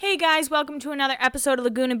Hey guys, welcome to another episode of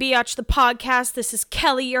Laguna Biatch, the podcast. This is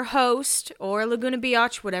Kelly, your host, or Laguna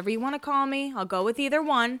Biatch, whatever you want to call me. I'll go with either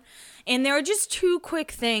one. And there are just two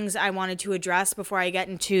quick things I wanted to address before I get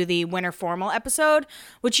into the Winter Formal episode,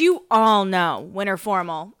 which you all know Winter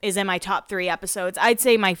Formal is in my top 3 episodes. I'd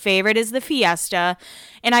say my favorite is the Fiesta,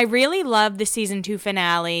 and I really love the season 2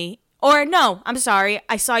 finale. Or no, I'm sorry,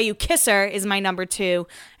 I Saw You Kiss Her is my number 2,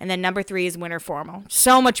 and then number 3 is Winter Formal.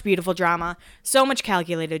 So much beautiful drama, so much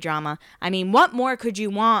calculated drama. I mean, what more could you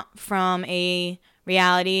want from a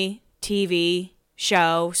reality TV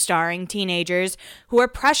show starring teenagers who are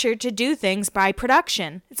pressured to do things by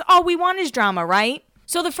production? It's all we want is drama, right?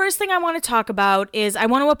 So the first thing I want to talk about is I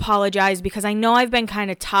want to apologize because I know I've been kind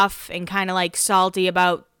of tough and kind of like salty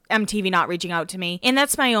about MTV not reaching out to me, and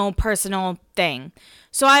that's my own personal thing.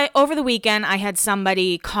 So over the weekend, I had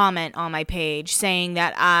somebody comment on my page saying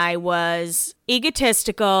that I was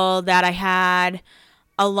egotistical, that I had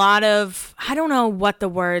a lot of, I don't know what the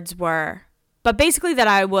words were, but basically that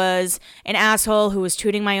I was an asshole who was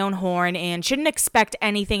tooting my own horn and shouldn't expect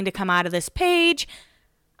anything to come out of this page.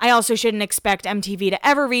 I also shouldn't expect MTV to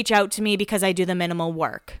ever reach out to me because I do the minimal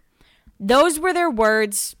work. Those were their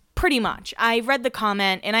words, pretty much. I read the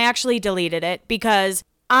comment and I actually deleted it because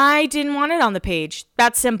I didn't want it on the page.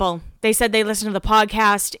 That's simple. They said they listen to the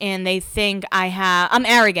podcast and they think I'm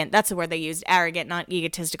arrogant. That's the word they used. Arrogant, not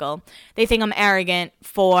egotistical. They think I'm arrogant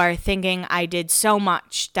for thinking I did so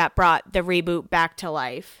much that brought the reboot back to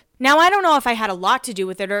life. Now, I don't know if I had a lot to do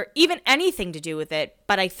with it or even anything to do with it,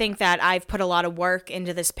 but I think that I've put a lot of work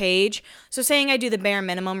into this page. So saying I do the bare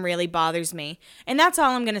minimum really bothers me. And that's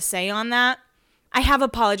all I'm going to say on that. I have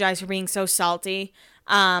apologized for being so salty.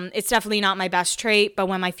 It's definitely not my best trait, but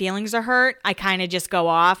when my feelings are hurt, I kind of just go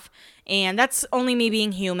off, and that's only me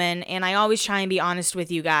being human, and I always try and be honest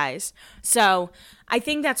with you guys. So I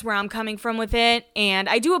think that's where I'm coming from with it, and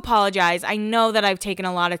I do apologize. I know that I've taken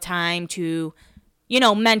a lot of time to,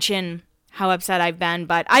 mention how upset I've been,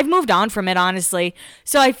 but I've moved on from it, honestly.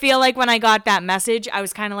 So I feel like when I got that message, I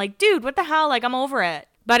was kind of like, dude, what the hell? Like, I'm over it.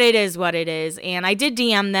 But it is what it is, and I did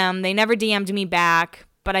DM them. They never DM'd me back.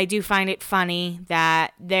 But I do find it funny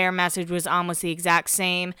that their message was almost the exact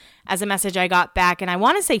same as a message I got back. And I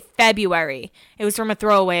want to say February. It was from a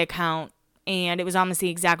throwaway account. And it was almost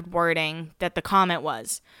the exact wording that the comment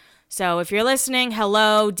was. So if you're listening,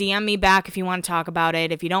 hello, DM me back if you want to talk about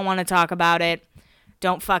it. If you don't want to talk about it,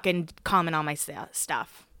 don't fucking comment on my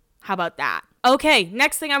stuff. How about that? Okay,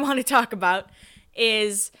 next thing I want to talk about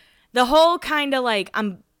is the whole kind of like,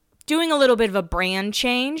 I'm doing a little bit of a brand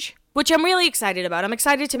change, which I'm really excited about. I'm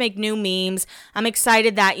excited to make new memes. I'm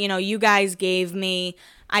excited that, you guys gave me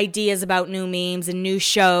ideas about new memes and new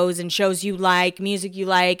shows and shows you like, music you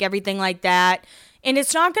like, everything like that. And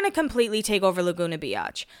it's not going to completely take over Laguna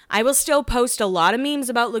Biatch. I will still post a lot of memes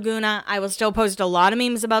about Laguna. I will still post a lot of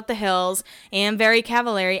memes about the hills and Very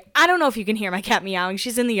Cavallari. I don't know if you can hear my cat meowing.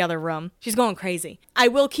 She's in the other room. She's going crazy. I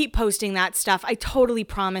will keep posting that stuff. I totally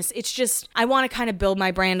promise. It's just, I want to kind of build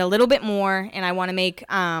my brand a little bit more, and I want to make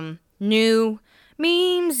new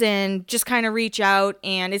memes and just kind of reach out.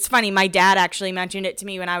 And it's funny, my dad actually mentioned it to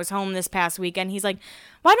me when I was home this past weekend. He's like,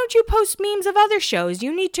 why don't you post memes of other shows?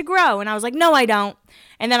 You need to grow. And I was like, no, I don't.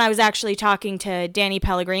 And then I was actually talking to Danny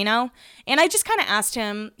Pellegrino, and I just kind of asked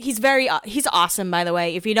him, he's awesome, by the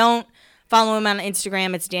way. If you don't follow him on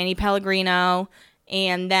Instagram, it's Danny Pellegrino,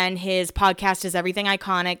 and then his podcast is Everything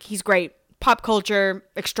Iconic. He's great. Pop culture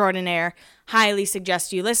extraordinaire. Highly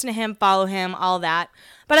suggest you listen to him, follow him, all that.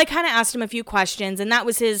 But I kind of asked him a few questions, and that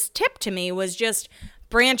was his tip to me, was just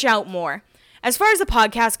branch out more. As far as the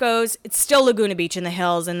podcast goes, it's still Laguna Beach in the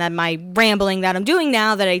Hills, and then my rambling that I'm doing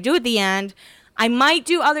now that I do at the end. I might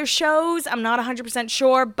do other shows. I'm not 100%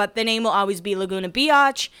 sure, but the name will always be Laguna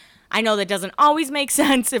Biatch. I know that doesn't always make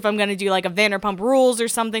sense if I'm going to do like a Vanderpump Rules or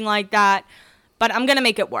something like that, but I'm going to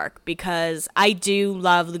make it work because I do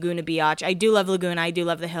love Laguna Biatch. I do love Laguna. I do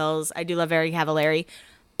love the Hills. I do love Very Cavallari,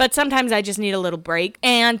 but sometimes I just need a little break.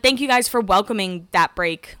 And thank you guys for welcoming that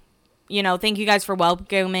break. Thank you guys for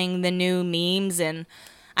welcoming the new memes, and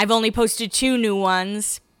I've only posted 2 new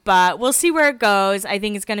ones, but we'll see where it goes. I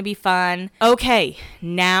think it's going to be fun. Okay,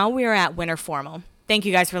 now we're at Winter Formal. Thank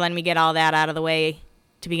you guys for letting me get all that out of the way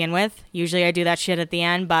to begin with. Usually I do that shit at the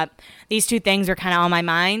end, but these 2 things are kind of on my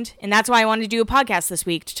mind, and that's why I wanted to do a podcast this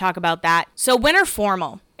week to talk about that. So Winter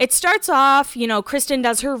Formal. It starts off, Kristen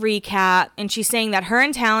does her recap, and she's saying that her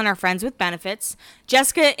and Talon are friends with benefits.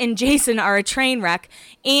 Jessica and Jason are a train wreck,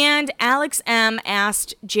 and Alex M.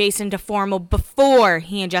 asked Jason to formal before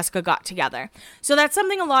he and Jessica got together. So that's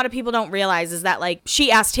something a lot of people don't realize, is that,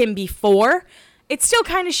 she asked him before. It's still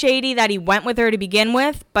kind of shady that he went with her to begin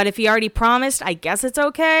with, but if he already promised, I guess it's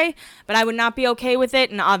okay. But I would not be okay with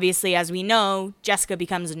it, and obviously, as we know, Jessica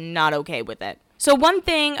becomes not okay with it. So one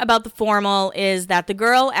thing about the formal is that the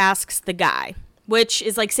girl asks the guy, which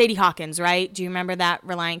is like Sadie Hawkins, right? Do you remember that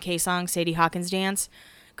Relient K song, Sadie Hawkins dance?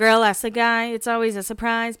 Girl asks the guy, it's always a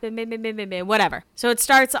surprise, whatever. So it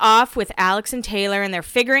starts off with Alex and Taylor, and they're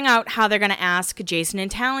figuring out how they're going to ask Jason and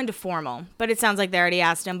Talon to formal. But it sounds like they already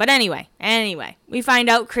asked him. But anyway, we find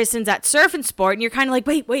out Kristen's at Surf and Sport, and you're kind of like,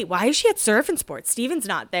 wait, why is she at Surf and Sport? Steven's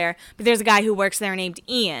not there. But there's a guy who works there named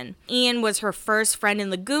Ian. Ian was her first friend in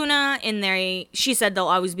Laguna, and she said they'll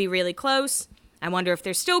always be really close. I wonder if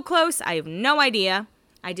they're still close. I have no idea.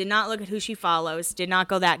 I did not look at who she follows, did not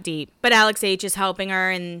go that deep. But Alex H is helping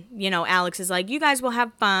her, and, Alex is like, you guys will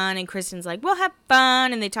have fun, and Kristen's like, we'll have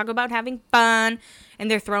fun, and they talk about having fun,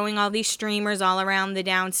 and they're throwing all these streamers all around the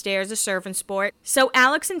downstairs of Surf and Sport. So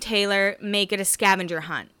Alex and Taylor make it a scavenger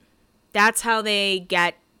hunt. That's how they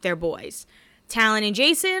get their boys. Talon and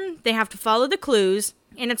Jason, they have to follow the clues,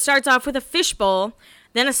 and it starts off with a fishbowl,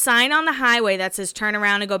 then a sign on the highway that says turn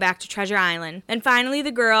around and go back to Treasure Island. And finally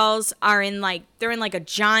the girls are in a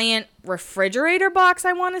giant refrigerator box,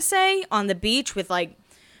 I want to say, on the beach with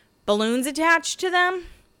balloons attached to them.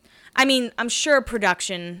 I mean, I'm sure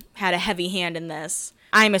production had a heavy hand in this.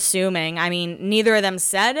 I'm assuming. I mean, neither of them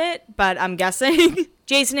said it, but I'm guessing.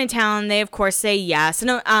 Jason and Talon, they of course say yes.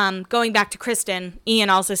 And going back to Kristen, Ian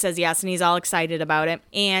also says yes, and he's all excited about it.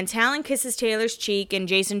 And Talon kisses Taylor's cheek, and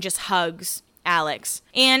Jason just hugs Alex.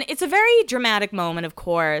 And it's a very dramatic moment, of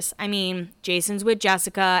course. I mean, Jason's with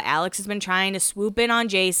Jessica. Alex has been trying to swoop in on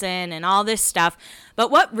Jason and all this stuff.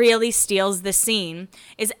 But what really steals the scene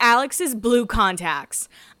is Alex's blue contacts.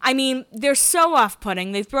 I mean, they're so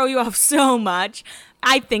off-putting. They throw you off so much.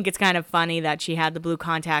 I think it's kind of funny that she had the blue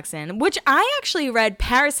contacts in, which I actually read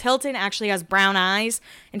Paris Hilton actually has brown eyes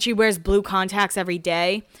and she wears blue contacts every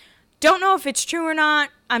day. Don't know if it's true or not.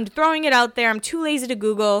 I'm throwing it out there. I'm too lazy to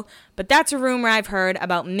Google, but that's a rumor I've heard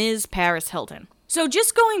about Ms. Paris Hilton. So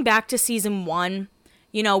just going back to season 1,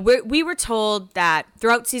 we were told that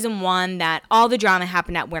throughout season 1 that all the drama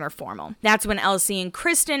happened at Winter Formal. That's when Elsie and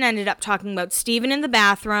Kristen ended up talking about Steven in the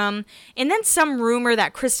bathroom, and then some rumor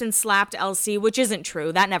that Kristen slapped Elsie, which isn't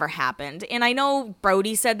true. That never happened. And I know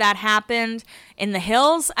Brody said that happened in the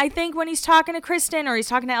hills, I think, when he's talking to Kristen or he's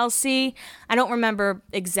talking to Elsie. I don't remember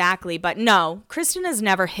exactly, but no, Kristen has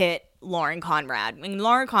never hit Lauren Conrad. I mean,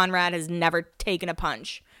 Lauren Conrad has never taken a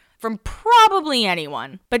punch from probably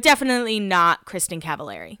anyone, but definitely not Kristen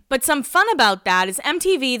Cavallari. But some fun about that is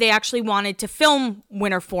MTV, they actually wanted to film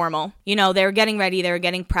Winter Formal. They were getting ready, they were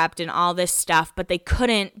getting prepped and all this stuff, but they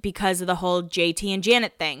couldn't because of the whole JT and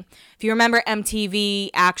Janet thing. If you remember,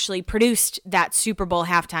 MTV actually produced that Super Bowl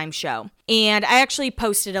halftime show. And I actually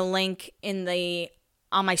posted a link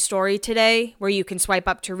on my story today where you can swipe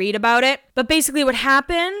up to read about it. But basically what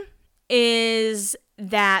happened is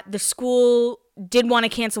that the school did want to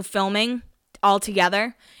cancel filming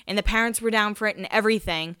altogether, and the parents were down for it and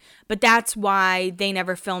everything, but that's why they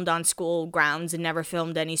never filmed on school grounds and never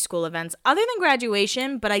filmed any school events other than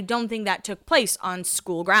graduation, but I don't think that took place on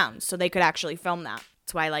school grounds, so they could actually film that.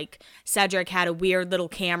 That's why, Cedric had a weird little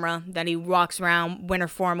camera that he walks around Winter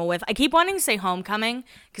Formal with. I keep wanting to say homecoming,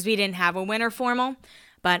 because we didn't have a Winter Formal,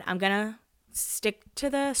 but I'm gonna stick to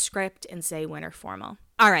the script and say Winter Formal.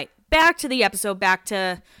 All right, back to the episode, back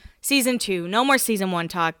to Season 2, no more Season 1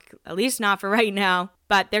 talk, at least not for right now.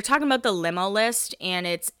 But they're talking about the limo list, and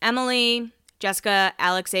it's Emily, Jessica,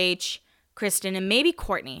 Alex H, Kristen, and maybe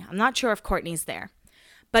Courtney. I'm not sure if Courtney's there.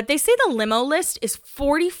 But they say the limo list is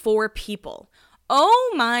 44 people.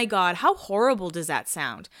 Oh my God, how horrible does that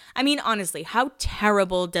sound? I mean, honestly, how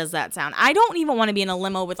terrible does that sound? I don't even want to be in a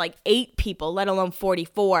limo with 8 people, let alone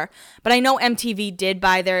 44. But I know MTV did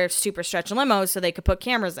buy their super stretch limos so they could put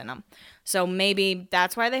cameras in them. So maybe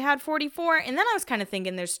that's why they had 44. And then I was kind of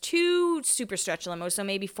thinking there's 2 super stretch limos, so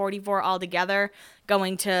maybe 44 altogether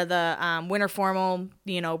going to the Winter Formal,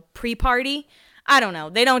 pre-party. I don't know.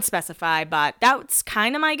 They don't specify, but that's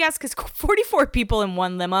kind of my guess because 44 people in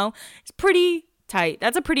one limo is pretty tight.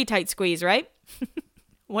 That's a pretty tight squeeze, right?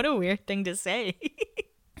 What a weird thing to say.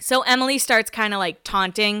 So Emily starts kind of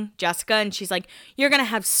taunting Jessica, and she's like, you're going to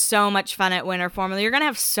have so much fun at Winter Formal. You're going to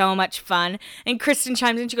have so much fun. And Kristen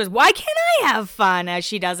chimes in. She goes, why can't I have fun? As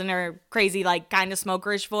she does in her crazy, kind of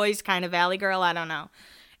smokerish voice, kind of Valley Girl. I don't know.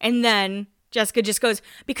 And then Jessica just goes,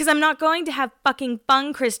 because I'm not going to have fucking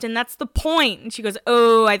fun, Kristen. That's the point. And she goes,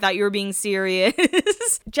 oh, I thought you were being serious.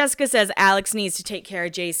 Jessica says Alex needs to take care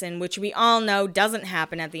of Jason, which we all know doesn't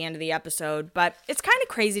happen at the end of the episode. But it's kind of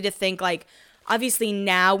crazy to think, Obviously,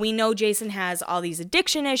 now we know Jason has all these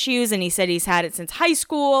addiction issues, and he said he's had it since high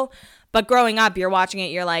school. But growing up, you're watching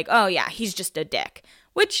it, you're like, oh yeah, he's just a dick.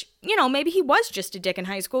 Which, maybe he was just a dick in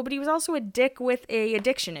high school, but he was also a dick with a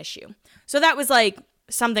addiction issue. So that was like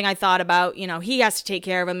something I thought about. He has to take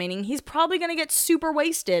care of him, meaning he's probably going to get super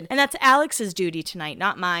wasted. And that's Alex's duty tonight,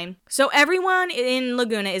 not mine. So everyone in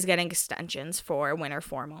Laguna is getting extensions for winter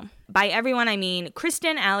formal. By everyone, I mean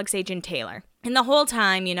Kristen, Alex H, and Taylor. And the whole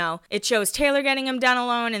time, it shows Taylor getting them done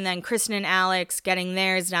alone and then Kristen and Alex getting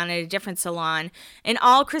theirs done at a different salon. And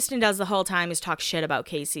all Kristen does the whole time is talk shit about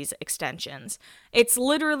Casey's extensions. It's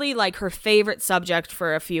literally like her favorite subject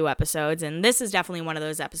for a few episodes, and this is definitely one of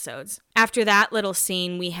those episodes. After that little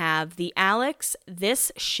scene, we have the Alex,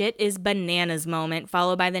 this shit is bananas moment,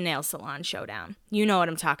 followed by the nail salon showdown. You know what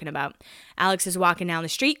I'm talking about. Alex is walking down the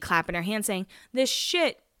street, clapping her hands, saying, this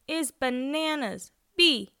shit is bananas.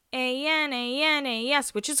 B-A-N-A-N-A-S,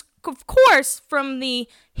 which is, of course, from the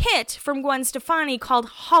hit from Gwen Stefani called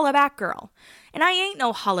Holla Back Girl. And I ain't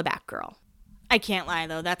no Holla Back Girl. I can't lie,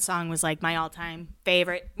 though. That song was like my all-time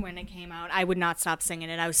favorite when it came out. I would not stop singing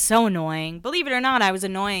it. I was so annoying. Believe it or not, I was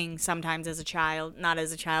annoying sometimes as a child. Not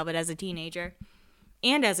as a child, but as a teenager.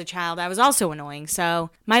 And as a child, I was also annoying. So,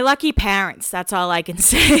 my lucky parents, that's all I can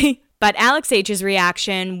say. But Alex H's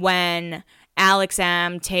reaction when Alex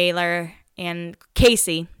M, Taylor, and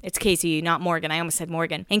Casey, it's Casey, not Morgan. I almost said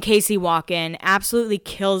Morgan. And Casey walk in, absolutely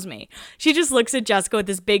kills me. She just looks at Jessica with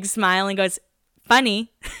this big smile and goes,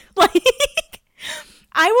 funny.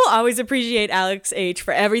 I will always appreciate Alex H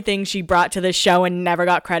for everything she brought to the show and never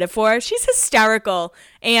got credit for. She's hysterical.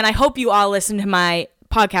 And I hope you all listen to my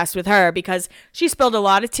podcast with her because she spilled a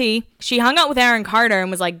lot of tea. She hung out with Aaron Carter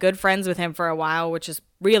and was like good friends with him for a while, which is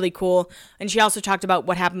really cool. And she also talked about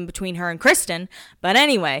what happened between her and Kristen. But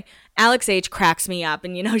anyway, Alex H cracks me up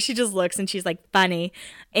and she just looks and she's like funny.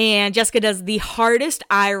 And Jessica does the hardest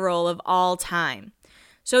eye roll of all time.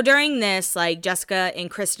 So during this, Jessica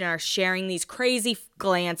and Kristen are sharing these crazy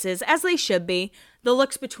glances, as they should be. The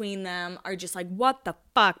looks between them are just like, what the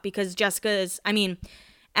fuck? Because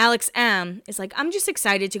Alex M is like, I'm just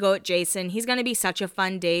excited to go with Jason. He's going to be such a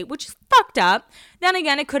fun date, which is fucked up. Then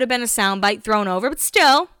again, it could have been a soundbite thrown over, but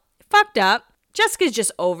still, fucked up. Jessica's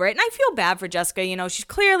just over it. And I feel bad for Jessica. She's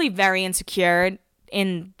clearly very insecure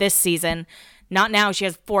in this season. Not now. She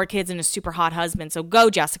has 4 kids and a super hot husband. So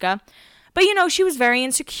go, Jessica. But, she was very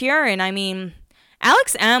insecure. And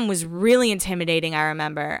Alex M was really intimidating, I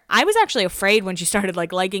remember. I was actually afraid when she started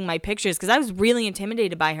liking my pictures because I was really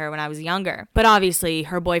intimidated by her when I was younger. But obviously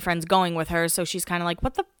her boyfriend's going with her, so she's kind of like,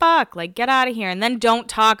 what the fuck? Get out of here. And then don't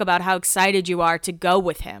talk about how excited you are to go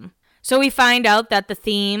with him. So we find out that the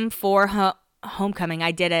theme for Homecoming,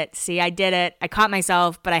 I did it. See, I did it. I caught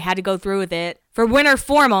myself, but I had to go through with it. For winter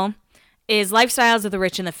formal is Lifestyles of the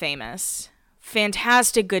Rich and the Famous.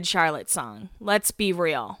 Fantastic Good Charlotte song. Let's be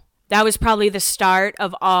real. That was probably the start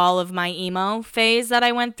of all of my emo phase that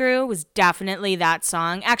I went through, was definitely that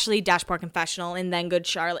song. Actually, Dashboard Confessional and then Good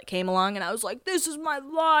Charlotte came along and I was like, this is my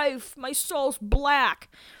life. My soul's black.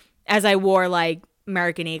 As I wore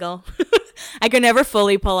American Eagle. I could never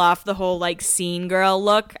fully pull off the whole scene girl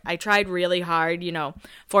look. I tried really hard,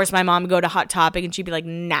 force my mom to go to Hot Topic and she'd be like,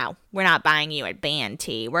 no, we're not buying you a band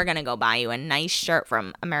tee. We're going to go buy you a nice shirt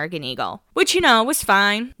from American Eagle, which, was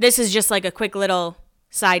fine. This is just a quick little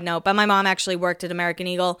side note, but my mom actually worked at American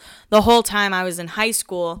Eagle the whole time I was in high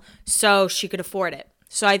school, so she could afford it.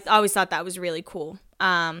 So I always thought that was really cool.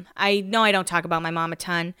 I know I don't talk about my mom a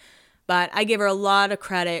ton, but I give her a lot of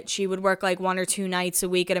credit. She would work 1 or 2 nights a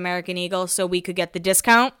week at American Eagle so we could get the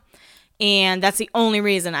discount. And that's the only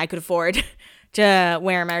reason I could afford to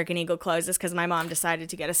wear American Eagle clothes is because my mom decided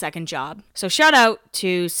to get a second job. So shout out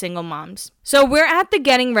to single moms. So we're at the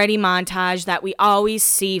getting ready montage that we always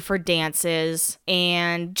see for dances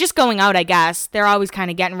and just going out, I guess. They're always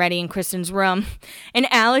kind of getting ready in Kristen's room. And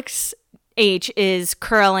Alex H is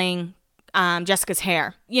curling Jessica's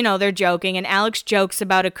hair. They're joking, and Alex jokes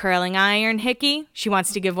about a curling iron hickey. She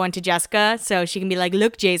wants to give one to Jessica so she can be like,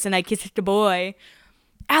 look, Jason, I kissed the boy.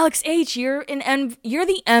 Alex H, you're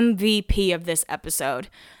the MVP of this episode.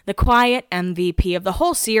 The quiet MVP of the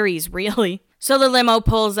whole series, really. So the limo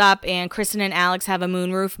pulls up and Kristen and Alex have a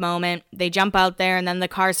moonroof moment. They jump out there and then the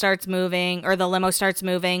car starts moving, or the limo starts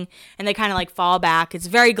moving, and they kind of fall back. It's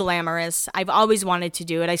very glamorous. I've always wanted to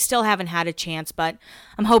do it. I still haven't had a chance, but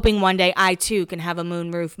I'm hoping one day I too can have a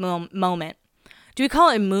moonroof moment. Do we call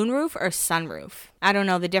it moonroof or sunroof? I don't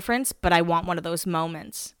know the difference, but I want one of those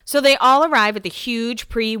moments. So they all arrive at the huge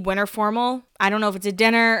pre-winter formal. I don't know if it's a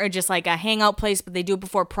dinner or just a hangout place, but they do it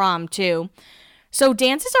before prom too. So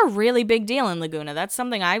dances are a really big deal in Laguna. That's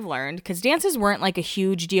something I've learned, because dances weren't like a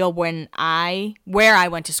huge deal where I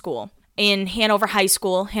went to school. In Hanover High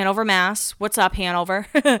School, Hanover, Mass. What's up, Hanover?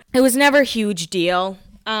 It was never a huge deal.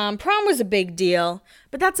 Prom was a big deal,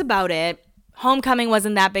 but that's about it. Homecoming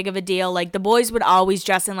wasn't that big of a deal. Like, the boys would always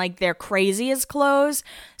dress in like their craziest clothes.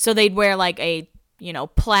 So they'd wear like a,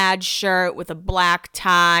 plaid shirt with a black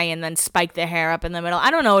tie and then spike their hair up in the middle.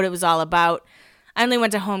 I don't know what it was all about. I only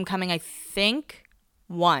went to homecoming, I think,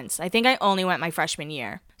 once. I think I only went my freshman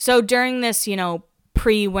year. So during this,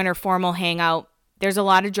 pre-winter formal hangout, there's a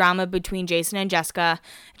lot of drama between Jason and Jessica.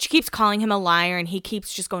 She keeps calling him a liar, and he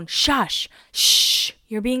keeps just going, shush, shh,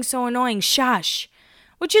 you're being so annoying, shush,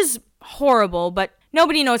 which is horrible, but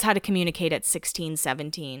nobody knows how to communicate at 16,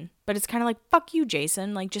 17. But it's kind of like, fuck you,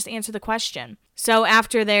 Jason, like, just answer the question. So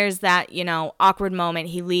after there's that, awkward moment,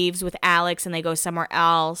 he leaves with Alex and they go somewhere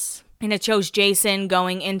else. And it shows Jason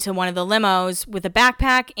going into one of the limos with a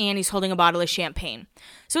backpack, and he's holding a bottle of champagne.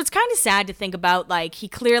 So it's kind of sad to think about, like, he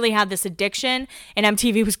clearly had this addiction, and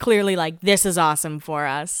MTV was clearly like, this is awesome for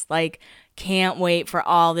us. Like, can't wait for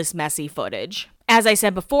all this messy footage. As I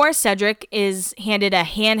said before, Cedric is handed a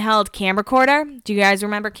handheld camcorder. Do you guys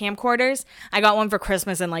remember camcorders? I got one for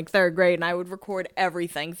Christmas in like 3rd grade, and I would record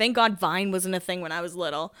everything. Thank God Vine wasn't a thing when I was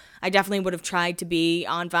little. I definitely would have tried to be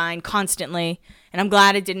on Vine constantly, and I'm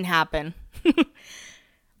glad it didn't happen.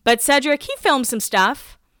 But Cedric, he films some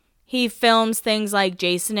stuff. He films things like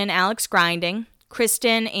Jason and Alex grinding,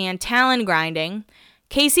 Kristen and Talon grinding,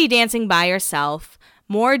 Casey dancing by herself,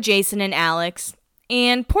 more Jason and Alex,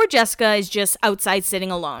 and poor Jessica is just outside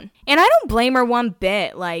sitting alone. And I don't blame her one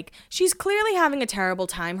bit. Like, she's clearly having a terrible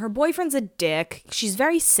time. Her boyfriend's a dick. She's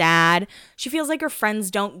very sad. She feels like her friends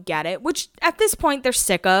don't get it, which at this point they're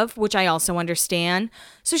sick of, which I also understand.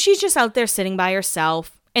 So she's just out there sitting by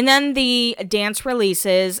herself. And then the dance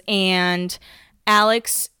releases, and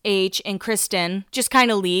Alex H and Kristen just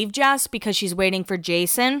kind of leave Jess because she's waiting for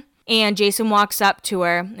Jason. And Jason walks up to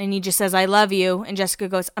her and he just says, I love you. And Jessica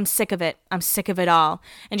goes, I'm sick of it. I'm sick of it all.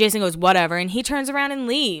 And Jason goes, whatever. And he turns around and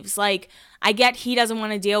leaves. Like, I get he doesn't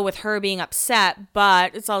want to deal with her being upset,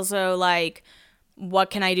 but it's also like,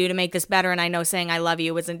 what can I do to make this better? And I know saying I love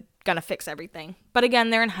you isn't going to fix everything. But again,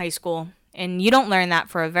 they're in high school. And you don't learn that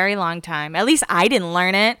for a very long time. At least I didn't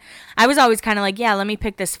learn it. I was always kind of like, yeah, let me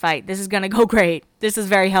pick this fight. This is going to go great. This is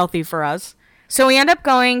very healthy for us. So we end up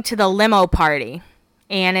going to the limo party.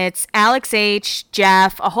 And it's Alex H,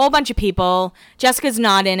 Jeff, a whole bunch of people. Jessica's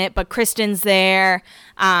not in it, but Kristen's there.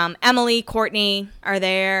 Emily, Courtney are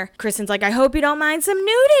there. Kristen's like, I hope you don't mind some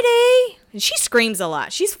nudity. And she screams a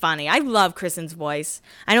lot. She's funny. I love Kristen's voice.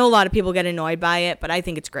 I know a lot of people get annoyed by it, but I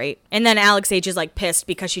think it's great. And then Alex H is like pissed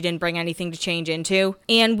because she didn't bring anything to change into.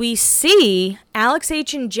 And we see Alex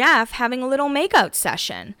H and Jeff having a little makeout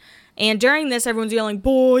session. And during this, everyone's yelling,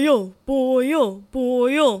 Boyle, Boyle,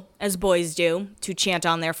 Boyle, as boys do, to chant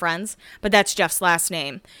on their friends. But that's Jeff's last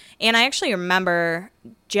name. And I actually remember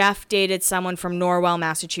Jeff dated someone from Norwell,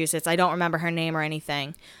 Massachusetts. I don't remember her name or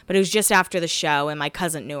anything. But it was just after the show, and my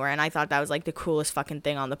cousin knew her. And I thought that was like the coolest fucking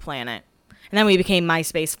thing on the planet. And then we became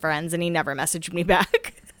MySpace friends, and he never messaged me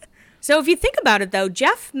back. So if you think about it, though,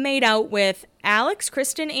 Jeff made out with Alex,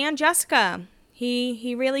 Kristen, and Jessica.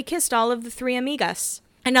 He really kissed all of the three amigas.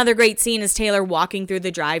 Another great scene is Taylor walking through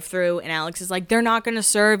the drive-thru, and Alex is like, they're not going to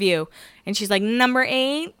serve you. And she's like, number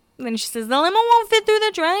 8. And she says, the limo won't fit through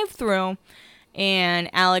the drive-thru.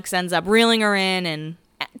 And Alex ends up reeling her in, and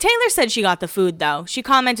Taylor said she got the food, though. She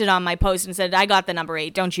commented on my post and said, I got the number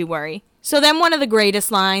 8, don't you worry. So then one of the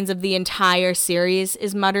greatest lines of the entire series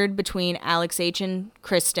is muttered between Alex H and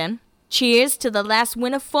Kristen. Cheers to the last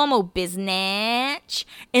winter formal, biznatch.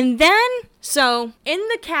 And then, so in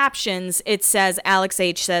the captions, it says, Alex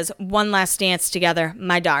H says, one last dance together,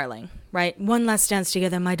 my darling, right? One last dance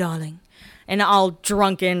together, my darling. And all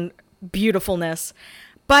drunken beautifulfulness.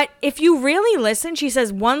 But if you really listen, she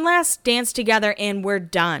says, one last dance together and we're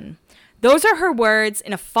done. Those are her words,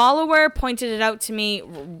 and a follower pointed it out to me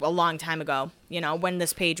a long time ago, when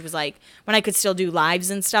this page was like, when I could still do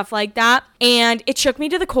lives and stuff like that. And it shook me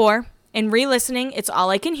to the core. And re-listening, it's all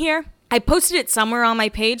I can hear. I posted it somewhere on my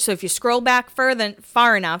page, so if you scroll back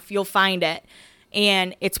far enough, you'll find it.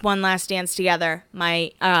 And it's one last dance together,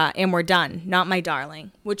 and we're done, not my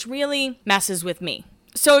darling, which really messes with me.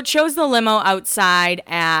 So it shows the limo outside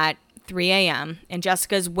at 3 a.m. and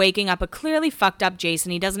Jessica's waking up a clearly fucked up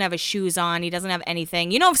Jason. He doesn't have his shoes on. He doesn't have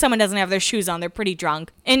anything. If someone doesn't have their shoes on, they're pretty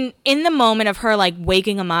drunk. And in the moment of her like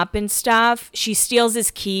waking him up and stuff, she steals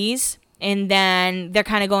his keys. And then they're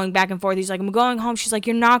kind of going back and forth. He's like, I'm going home. She's like,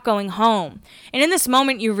 you're not going home. And in this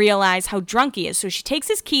moment, you realize how drunk he is. So she takes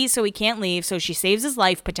his keys so he can't leave. So she saves his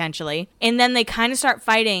life potentially. And then they kind of start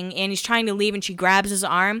fighting and he's trying to leave and she grabs his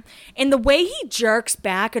arm. And the way he jerks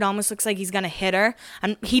back, it almost looks like he's going to hit her.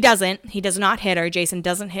 And he doesn't. He does not hit her. Jason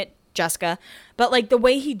doesn't hit Jessica. But like the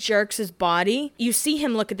way he jerks his body, you see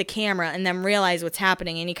him look at the camera and then realize what's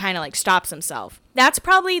happening. And he kind of like stops himself. That's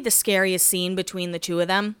probably the scariest scene between the two of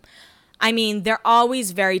them. I mean, they're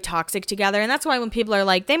always very toxic together. And that's why when people are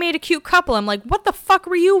like, they made a cute couple, I'm like, what the fuck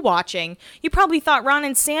were you watching? You probably thought Ron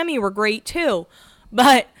and Sammy were great too.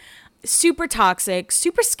 But super toxic,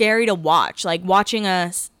 super scary to watch. Like watching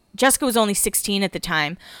Jessica was only 16 at the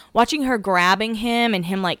time. Watching her grabbing him and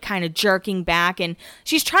him like kind of jerking back. And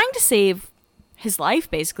she's trying to save his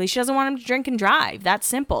life, basically. She doesn't want him to drink and drive. That's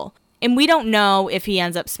simple. And we don't know if he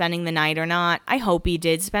ends up spending the night or not. I hope he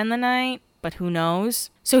did spend the night, but who knows?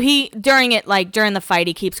 So during the fight,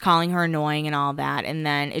 he keeps calling her annoying and all that. And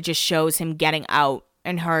then it just shows him getting out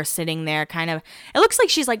and her sitting there kind of, it looks like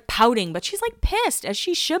she's like pouting, but she's like pissed as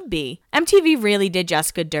she should be. MTV really did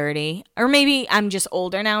Jessica dirty. Or maybe I'm just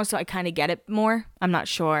older now, so I kind of get it more. I'm not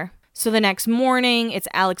sure. So the next morning, it's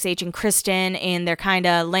Alex H and Kristen, and they're kind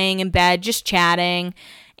of laying in bed, just chatting.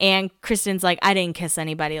 And Kristen's like, I didn't kiss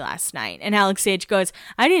anybody last night. And Alex H goes,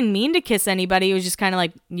 I didn't mean to kiss anybody. It was just kind of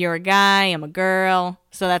like, you're a guy, I'm a girl.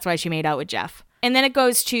 So that's why she made out with Jeff. And then it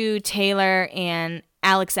goes to Taylor and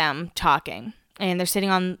Alex M talking. And they're sitting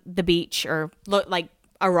on the beach or like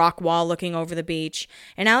a rock wall looking over the beach.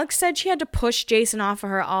 And Alex said she had to push Jason off of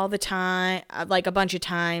her all the time, like a bunch of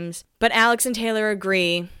times. But Alex and Taylor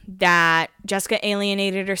agree that Jessica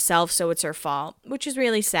alienated herself, so it's her fault, which is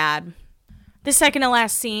really sad. The second to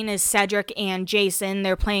last scene is Cedric and Jason.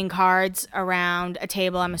 They're playing cards around a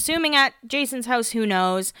table, I'm assuming at Jason's house, who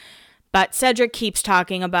knows. But Cedric keeps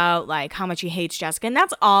talking about like how much he hates Jessica. And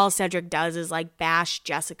that's all Cedric does is like bash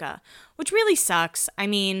Jessica, which really sucks. I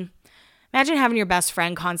mean, imagine having your best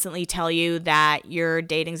friend constantly tell you that you're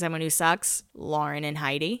dating someone who sucks, Lauren and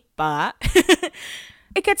Heidi. But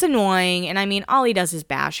it gets annoying. And I mean, all he does is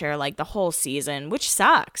bash her like the whole season, which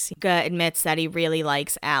sucks. He admits that he really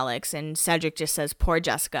likes Alex. And Cedric just says, poor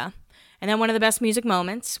Jessica. And then one of the best music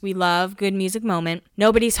moments. We love good music moment.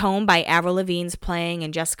 Nobody's Home by Avril Lavigne's playing,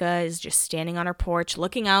 and Jessica is just standing on her porch,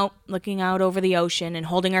 looking out over the ocean and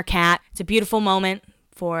holding her cat. It's a beautiful moment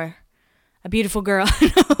for a beautiful girl,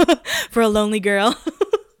 for a lonely girl.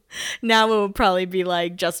 Now it would probably be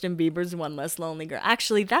like Justin Bieber's One Less Lonely Girl.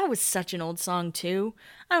 Actually, that was such an old song too.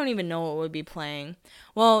 I don't even know what would be playing.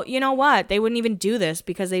 Well, you know what? They wouldn't even do this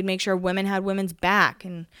because they'd make sure women had women's back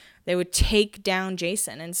and they would take down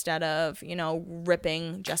Jason instead of,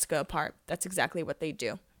 ripping Jessica apart. That's exactly what they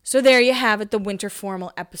do. So there you have it, the winter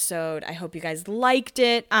formal episode. I hope you guys liked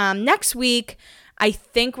it. Next week, I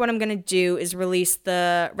think what I'm going to do is release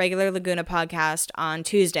the regular Laguna podcast on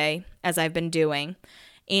Tuesday, as I've been doing,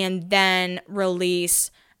 and then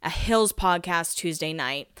release a Hills podcast Tuesday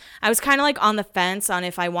night. I was kind of like on the fence on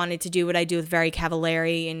if I wanted to do what I do with Very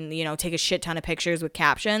Cavallari and, take a shit ton of pictures with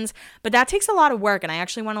captions, but that takes a lot of work and I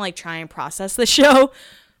actually want to like try and process the show.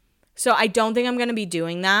 So I don't think I'm going to be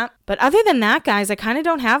doing that. But other than that, guys, I kind of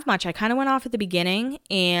don't have much. I kind of went off at the beginning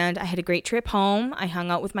and I had a great trip home. I hung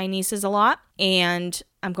out with my nieces a lot and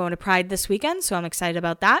I'm going to Pride this weekend, so I'm excited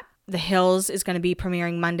about that. The Hills is going to be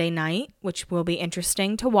premiering Monday night, which will be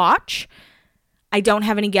interesting to watch. I don't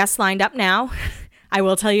have any guests lined up now. I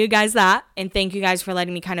will tell you guys that. And thank you guys for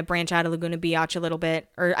letting me kind of branch out of Laguna Beach a little bit.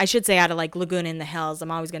 Or I should say out of like Laguna in the Hills.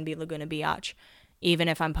 I'm always going to be Laguna Beach. Even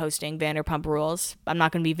if I'm posting Vanderpump Rules. I'm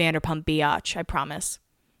not going to be Vanderpump Beach, I promise.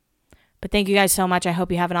 But thank you guys so much. I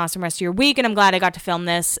hope you have an awesome rest of your week. And I'm glad I got to film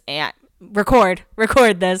this and record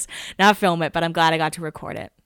this. Not film it, but I'm glad I got to record it.